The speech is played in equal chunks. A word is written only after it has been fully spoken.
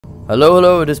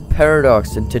Hello, it is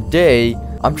Paradox, and today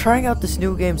I'm trying out this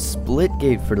new game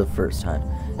Splitgate for the first time.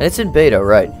 And it's in beta,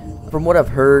 right? From what I've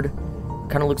heard,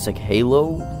 kind of looks like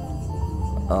Halo.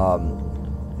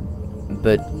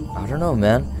 But I don't know,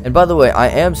 man. And by the way, I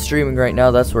am streaming right now.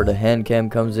 That's where the hand cam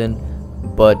comes in.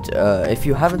 But if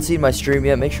you haven't seen my stream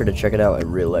yet, make sure to check it out at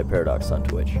Real Life Paradox on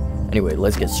Twitch. Anyway,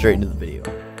 let's get straight into the video.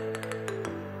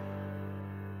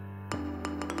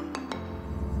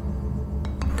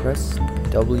 Press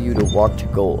W to walk to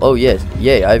goal. Oh yes,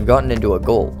 yay, I've gotten into a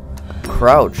goal.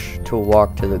 Crouch to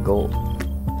walk to the goal.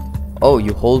 Oh,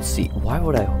 you hold C. Why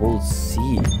would I hold C?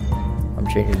 I'm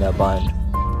changing that bind.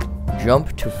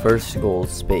 Jump to first goal,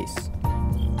 space.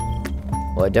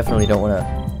 Well, I definitely don't want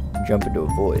to jump into a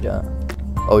void, huh?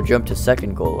 Oh, jump to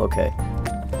second goal, okay.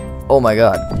 Oh my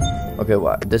god. Okay,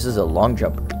 wow, this is a long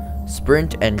jump.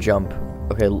 Sprint and jump.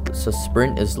 Okay, so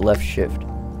sprint is left shift.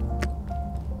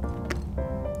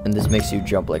 And this makes you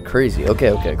jump like crazy.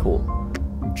 Okay, cool.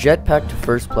 Jetpack to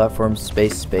first platform,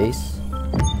 space.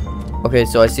 Okay,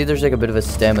 so I see there's like a bit of a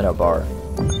stamina bar.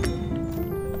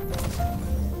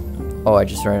 Oh, I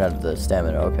just ran out of the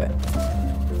stamina, okay.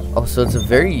 Oh, so it's a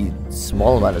very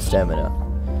small amount of stamina.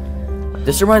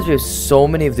 This reminds me of so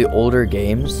many of the older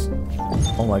games.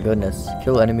 Oh my goodness.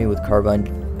 Kill enemy with carbine.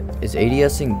 Is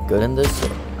ADSing good in this?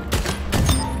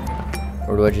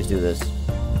 Or do I just do this?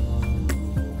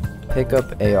 Pick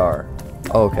up AR.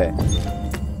 Oh, okay.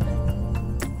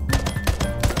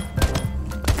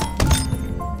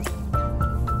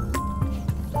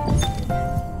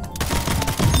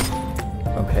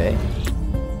 Okay.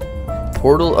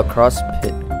 Portal across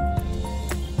pit.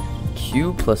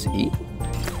 Q plus E?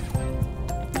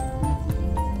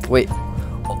 Wait.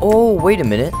 Oh, wait a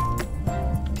minute.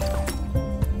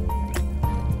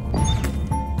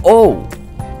 Oh!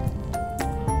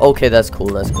 Okay, that's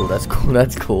cool.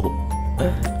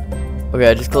 Okay,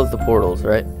 I just closed the portals,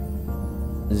 right?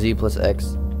 Z plus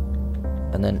X.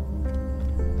 And then...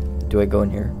 do I go in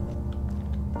here?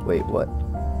 Wait, what?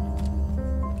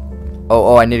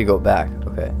 Oh, I need to go back.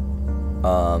 Okay.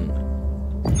 Oh,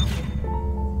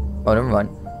 never mind.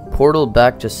 Portal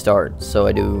back to start. So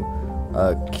I do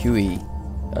QE.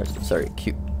 Sorry,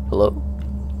 Q. Hello?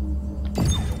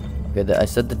 Okay, I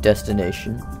set the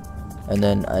destination. And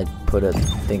then I put a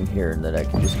thing here and then I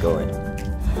can just go in.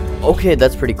 Okay,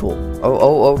 that's pretty cool.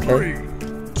 Oh, okay. 3,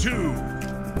 2,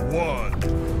 1.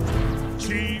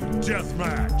 Team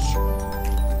deathmatch.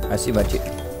 I see my team.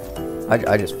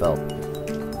 I just fell.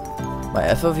 My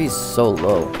FOV is so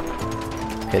low.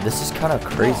 Okay, this is kind of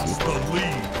crazy.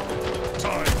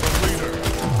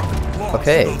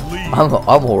 Okay, I'm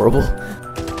horrible.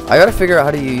 I gotta figure out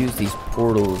how to use these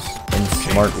portals in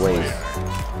smart ways.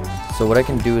 So what I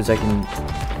can do is I can...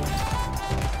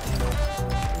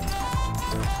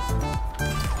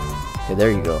 okay,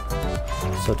 there you go.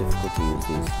 It's so difficult to use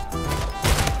these.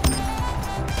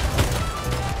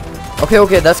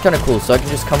 Okay, that's kind of cool. So I can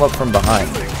just come up from behind.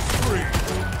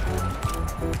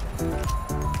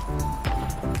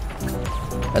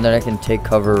 And then I can take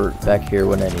cover back here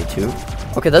when I need to.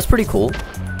 Okay, that's pretty cool.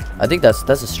 I think that's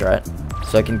a strat.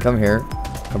 So I can come here,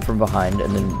 come from behind,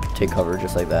 and then take cover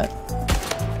just like that.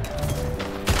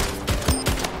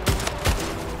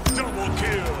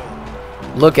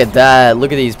 Look at that.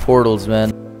 Look at these portals,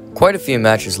 man. Quite a few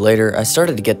matches later, I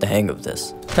started to get the hang of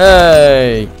this.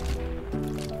 Hey!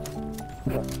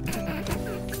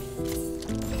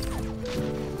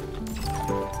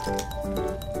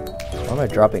 Why am I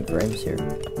dropping frames here?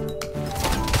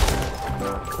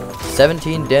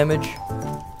 17 damage.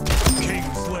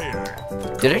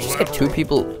 Did I just get 2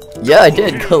 people? Yeah, I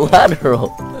did.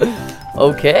 Collateral.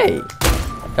 Okay.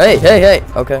 Hey.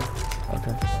 Okay.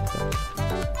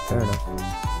 Fair enough.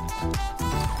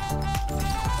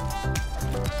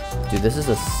 Dude, this is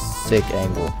a sick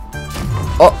angle.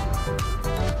 Oh!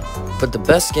 But the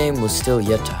best game was still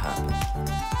yet to happen.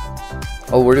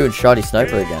 Oh, we're doing shoddy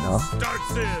sniper again, huh?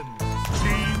 Starts in.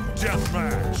 Team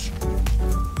deathmatch.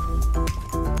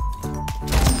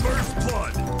 First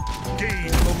blood.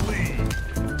 Gain the lead.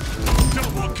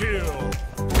 Double kill.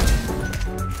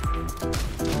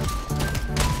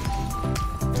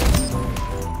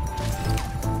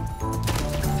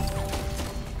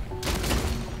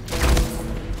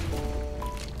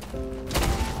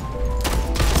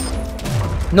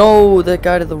 No, that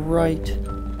guy to the right.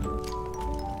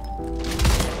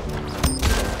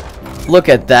 Look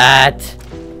at that.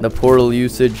 The portal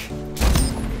usage.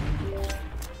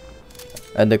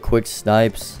 And the quick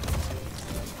snipes.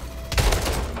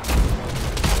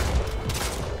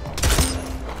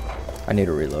 I need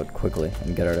to reload quickly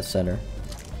and get out of center.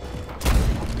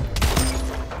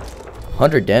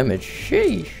 100 damage.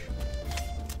 Sheesh.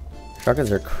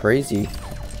 Shotguns are crazy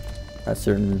at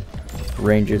certain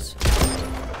ranges.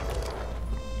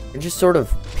 You just sort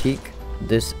of peek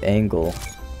this angle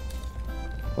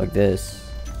like this,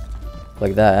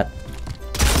 like that,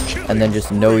 and then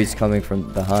just know he's coming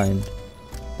from behind.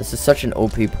 This is such an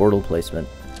OP portal placement.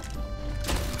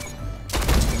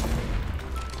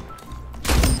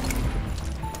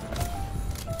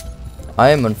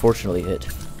 I am unfortunately hit.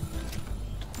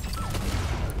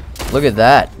 Look at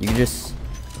that. You can just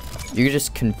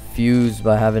confuse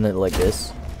by having it like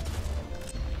this.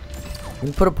 You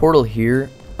can put a portal here,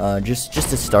 just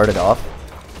to start it off.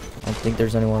 I don't think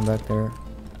there's anyone back there.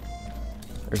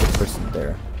 There's a person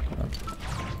there.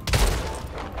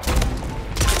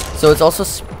 So it's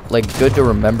also like good to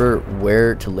remember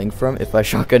where to link from. If my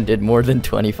shotgun did more than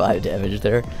 25 damage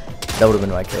there, that would have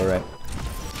been my kill, right?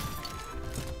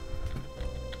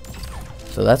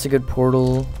 So that's a good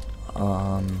portal.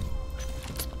 I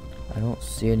don't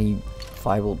see any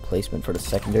viable placement for the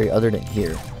secondary other than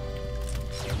here.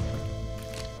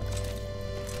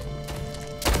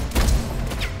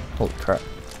 Holy crap.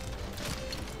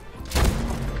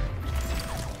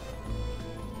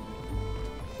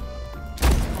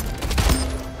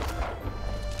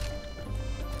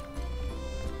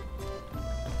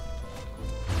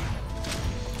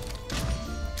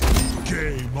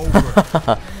 Game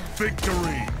over.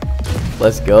 Victory.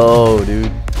 Let's go,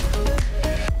 dude.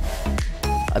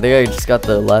 I think I just got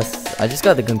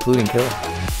the concluding kill.